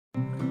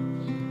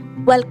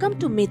Welcome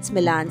to Meets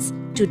Milans.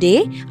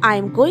 Today I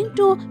am going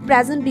to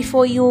present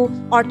before you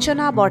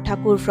Archana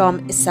Borthakur from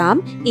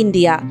Assam,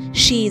 India.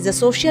 She is a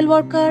social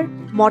worker,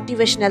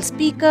 motivational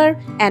speaker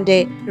and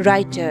a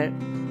writer.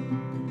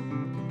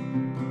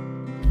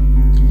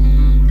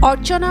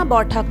 Archana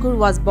Borthakur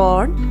was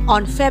born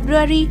on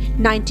February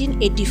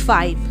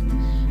 1985.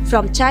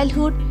 From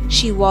childhood,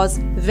 she was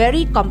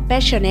very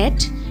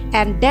compassionate,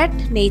 and that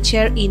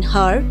nature in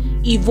her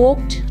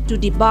evoked to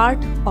the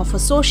birth of a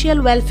social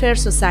welfare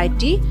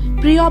society,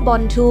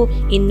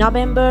 PRIYOBANDHU, in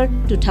November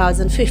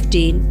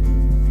 2015.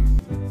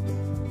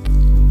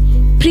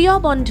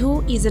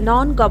 PRIYOBANDHU is a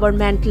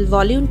non-governmental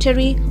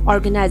voluntary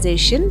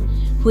organization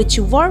which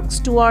works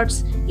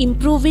towards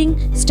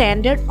improving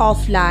standard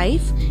of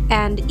life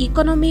and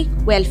economic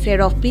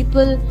welfare of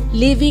people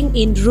living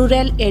in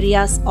rural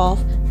areas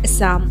of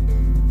Assam.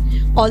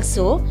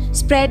 Also,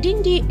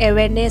 spreading the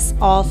awareness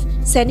of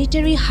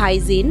sanitary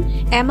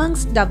hygiene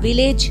amongst the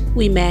village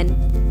women.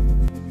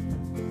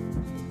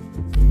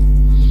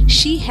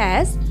 She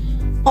has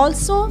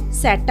also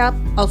set up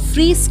a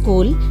free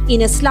school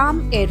in a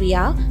slum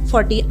area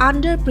for the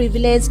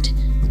underprivileged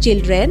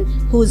children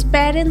whose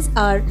parents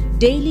are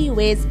daily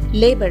wage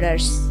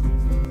laborers.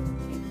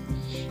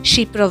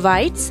 She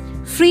provides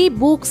free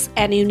books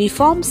and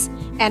uniforms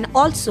and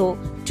also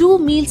 2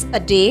 meals a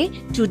day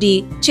to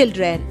the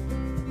children.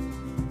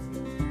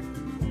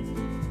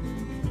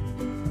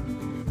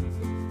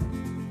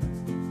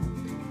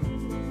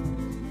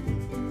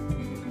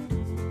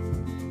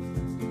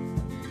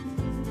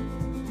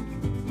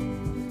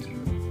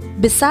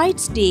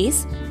 Besides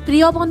this,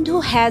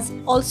 PRIYOBANDHU has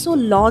also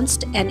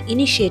launched an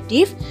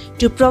initiative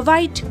to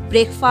provide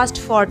breakfast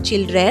for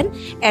children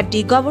at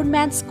the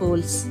government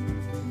schools.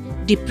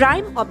 The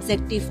prime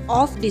objective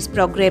of this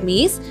program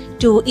is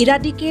to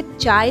eradicate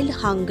child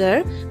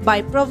hunger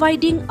by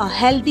providing a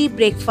healthy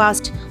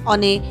breakfast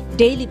on a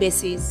daily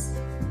basis.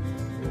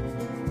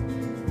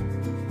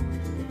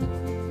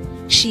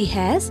 She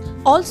has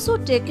also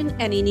taken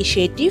an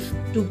initiative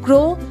to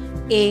grow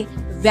a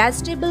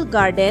vegetable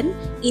garden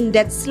in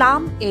that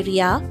slum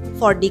area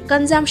for the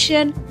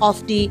consumption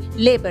of the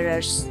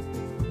laborers.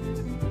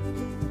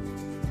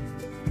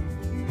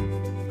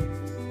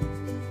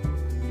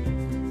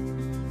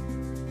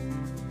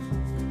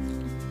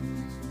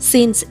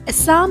 Since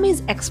Assam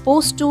is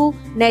exposed to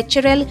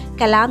natural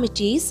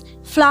calamities,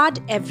 flood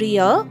every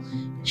year,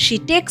 she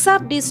takes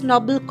up this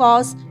noble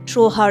cause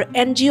through her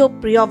NGO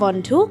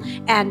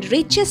PRIYOBANDHU and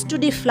reaches to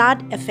the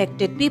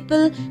flood-affected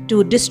people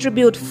to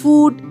distribute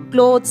food,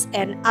 clothes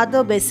and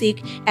other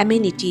basic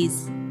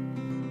amenities.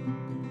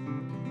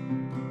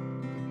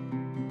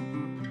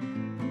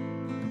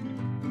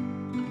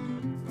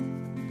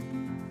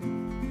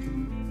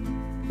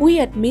 We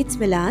at Meets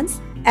Milans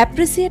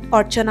appreciate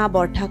Archana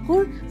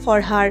Borthakur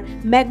for her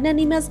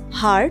magnanimous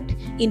heart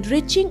in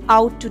reaching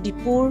out to the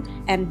poor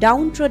and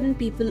downtrodden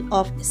people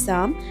of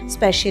Assam,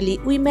 especially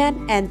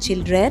women and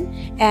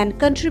children, and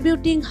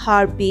contributing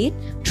her bit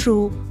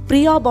through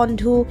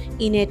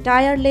PRIYOBANDHU in a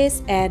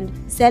tireless and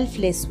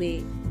selfless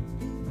way.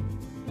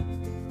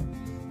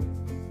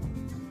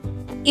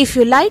 If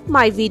you like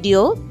my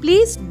video,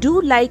 please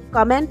do like,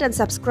 comment and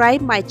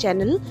subscribe my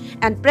channel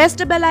and press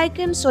the bell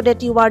icon so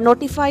that you are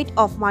notified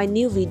of my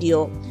new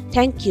video.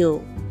 Thank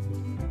you.